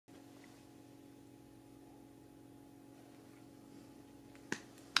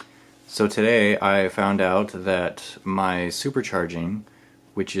So today I found out that my supercharging,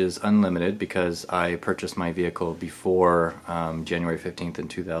 which is unlimited because I purchased my vehicle before January 15th in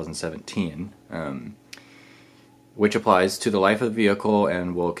 2017, which applies to the life of the vehicle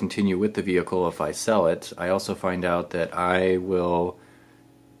and will continue with the vehicle if I sell it. I also find out that I will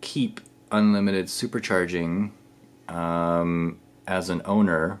keep unlimited supercharging as an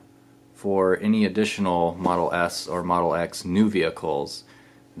owner for any additional Model S or Model X new vehicles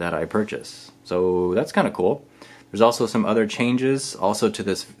that I purchase. So that's kind of cool. There's also some other changes also to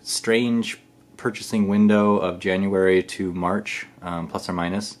this strange purchasing window of January to March, plus or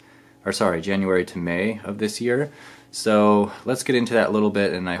minus, or sorry, January to May of this year. So let's get into that a little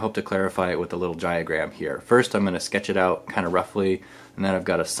bit, and I hope to clarify it with a little diagram here. First I'm going to sketch it out kind of roughly, and then I've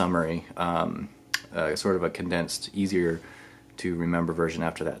got a summary, sort of a condensed, easier to remember version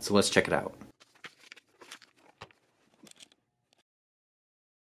after that. So let's check it out.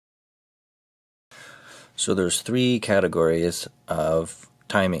 So there's three categories of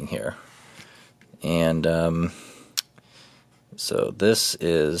timing here, and so this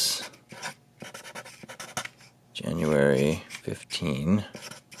is January 15,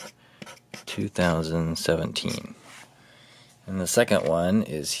 2017, and the second one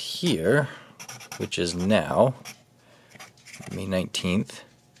is here, which is now, May 19th,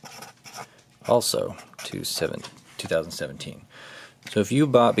 also 2017. So if you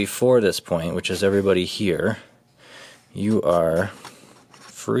bought before this point, which is everybody here, you are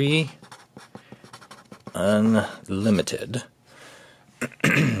free unlimited.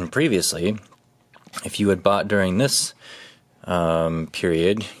 Previously, if you had bought during this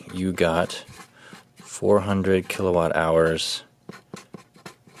period, you got 400 kilowatt hours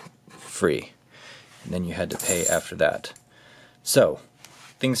free, and then you had to pay after that. So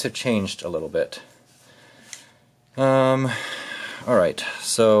things have changed a little bit. Alright,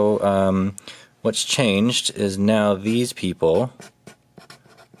 so what's changed is now these people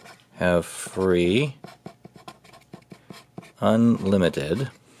have free,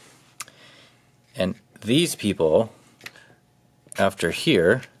 unlimited, and these people, after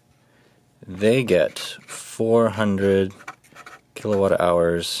here, they get 400 kilowatt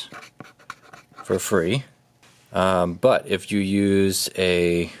hours for free. But if you use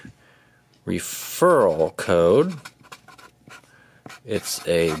a referral code, it's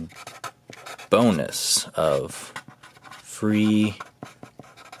a bonus of free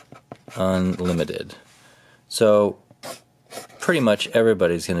unlimited. So pretty much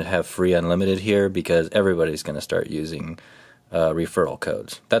everybody's going to have free unlimited here because everybody's going to start using referral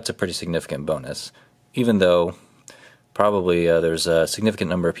codes. That's a pretty significant bonus, even though probably there's a significant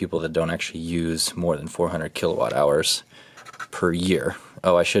number of people that don't actually use more than 400 kilowatt hours per year.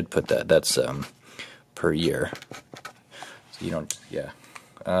 Oh, I should put that. That's per year. You don't, yeah.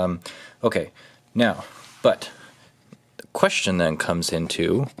 Okay, now, but the question then comes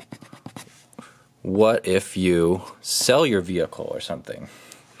into, what if you sell your vehicle or something?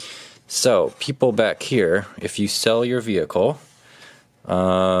 So, people back here, if you sell your vehicle,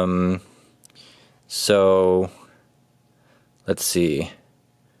 so, let's see,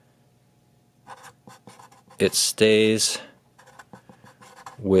 it stays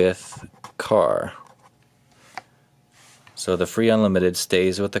with car. So the free unlimited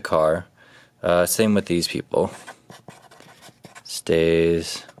stays with the car. Same with these people.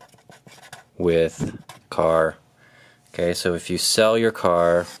 Stays with car. Okay, so if you sell your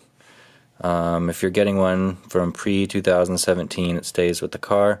car, if you're getting one from pre-2017, it stays with the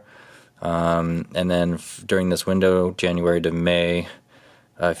car. And then during this window, January to May,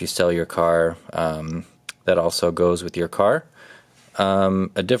 if you sell your car, that also goes with your car.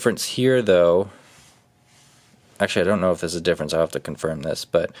 A difference here, though, actually, I don't know if there's a difference. I'll have to confirm this.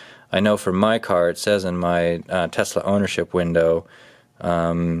 But I know for my car, it says in my Tesla ownership window,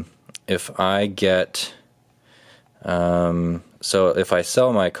 if I get, so if I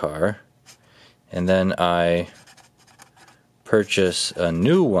sell my car and then I purchase a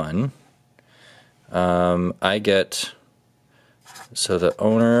new one, I get, so the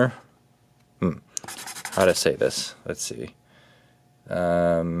owner, how to say this? Let's see.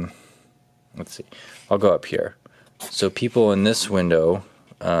 I'll go up here. So people in this window,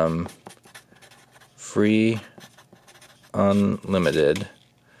 free unlimited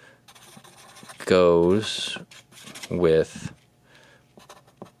goes with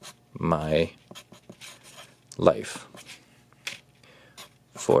my life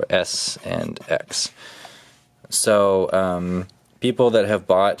for S and X. So people that have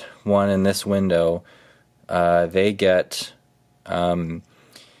bought one in this window, they get automatic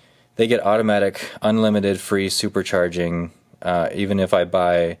unlimited free supercharging even if I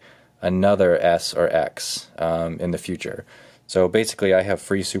buy another S or X in the future. So basically I have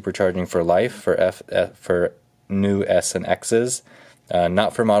free supercharging for life for new S and X's,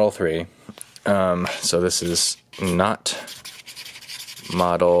 not for Model 3. So this is not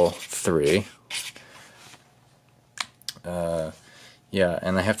Model 3. Yeah,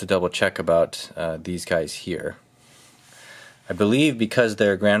 and I have to double check about these guys here. I believe because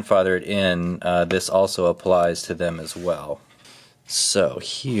they're grandfathered in, this also applies to them as well. So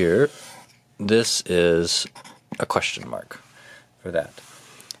here, this is a question mark for that.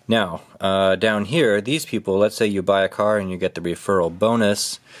 Now, down here, these people, let's say you buy a car and you get the referral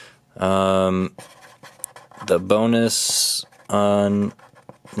bonus. The bonus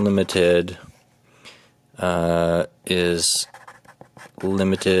unlimited is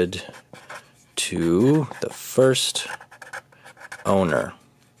limited to the first owner.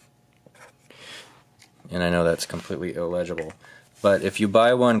 And I know that's completely illegible. But if you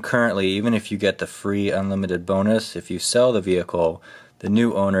buy one currently, even if you get the free unlimited bonus, if you sell the vehicle, the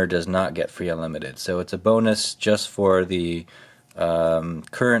new owner does not get free unlimited. So it's a bonus just for the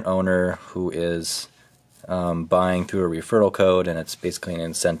current owner who is buying through a referral code, and it's basically an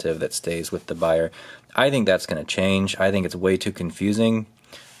incentive that stays with the buyer. I think that's going to change. I think it's way too confusing.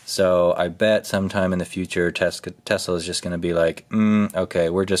 So I bet sometime in the future Tesla is just going to be like, okay,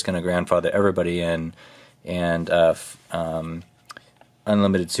 we're just going to grandfather everybody in, and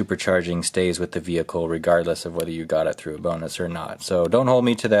unlimited supercharging stays with the vehicle regardless of whether you got it through a bonus or not. So don't hold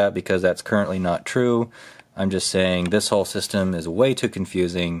me to that, because that's currently not true. I'm just saying this whole system is way too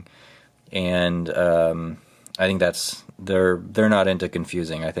confusing, and I think that's they're not into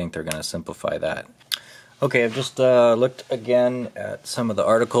confusing. I think they're going to simplify that. Okay, I've just looked again at some of the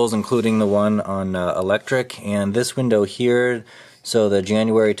articles, including the one on electric, and this window here, so the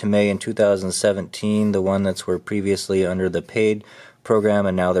January to May in 2017, the one that's were previously under the paid program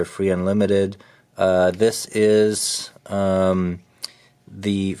and now they're free unlimited. This is the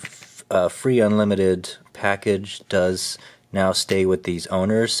free unlimited package does now stay with these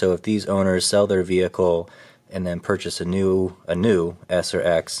owners. So if these owners sell their vehicle and then purchase a new S or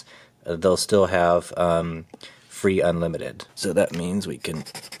X, they'll still have free unlimited. So that means we can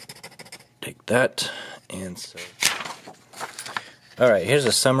take that and so. Alright, here's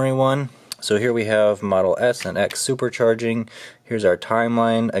a summary one. So here we have Model S and X supercharging. Here's our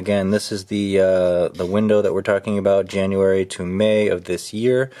timeline. Again, this is the window that we're talking about, January to May of this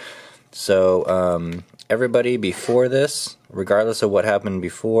year. So everybody before this, regardless of what happened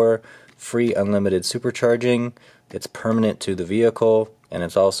before, free unlimited supercharging. It's permanent to the vehicle, and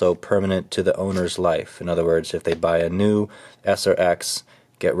it's also permanent to the owner's life. In other words, if they buy a new S or X,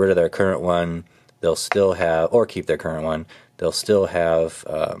 get rid of their current one, they'll still have, or keep their current one, they'll still have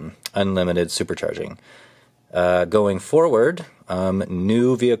unlimited supercharging. Going forward,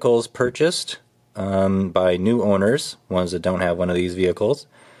 new vehicles purchased by new owners, ones that don't have one of these vehicles,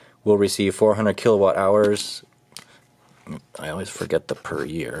 will receive 400 kilowatt hours. I always forget the per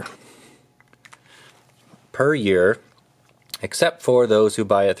year. Per year, except for those who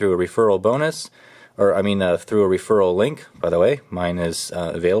buy it through a referral bonus, or through a referral link. By the way, mine is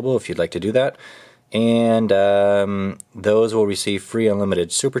available if you'd like to do that. And those will receive free unlimited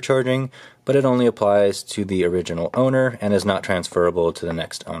supercharging, but it only applies to the original owner and is not transferable to the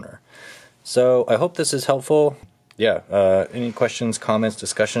next owner. So I hope this is helpful. Yeah, any questions, comments,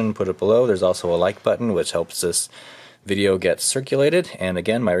 discussion, put it below. There's also a like button, which helps this video get circulated. And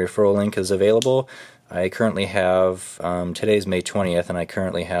again, my referral link is available. I currently have, today's May 20th, and I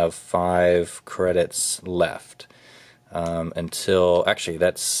currently have 5 credits left. Until, actually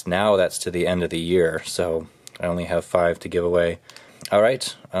that's to the end of the year, so I only have 5 to give away.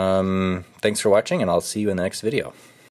 Alright, thanks for watching, and I'll see you in the next video.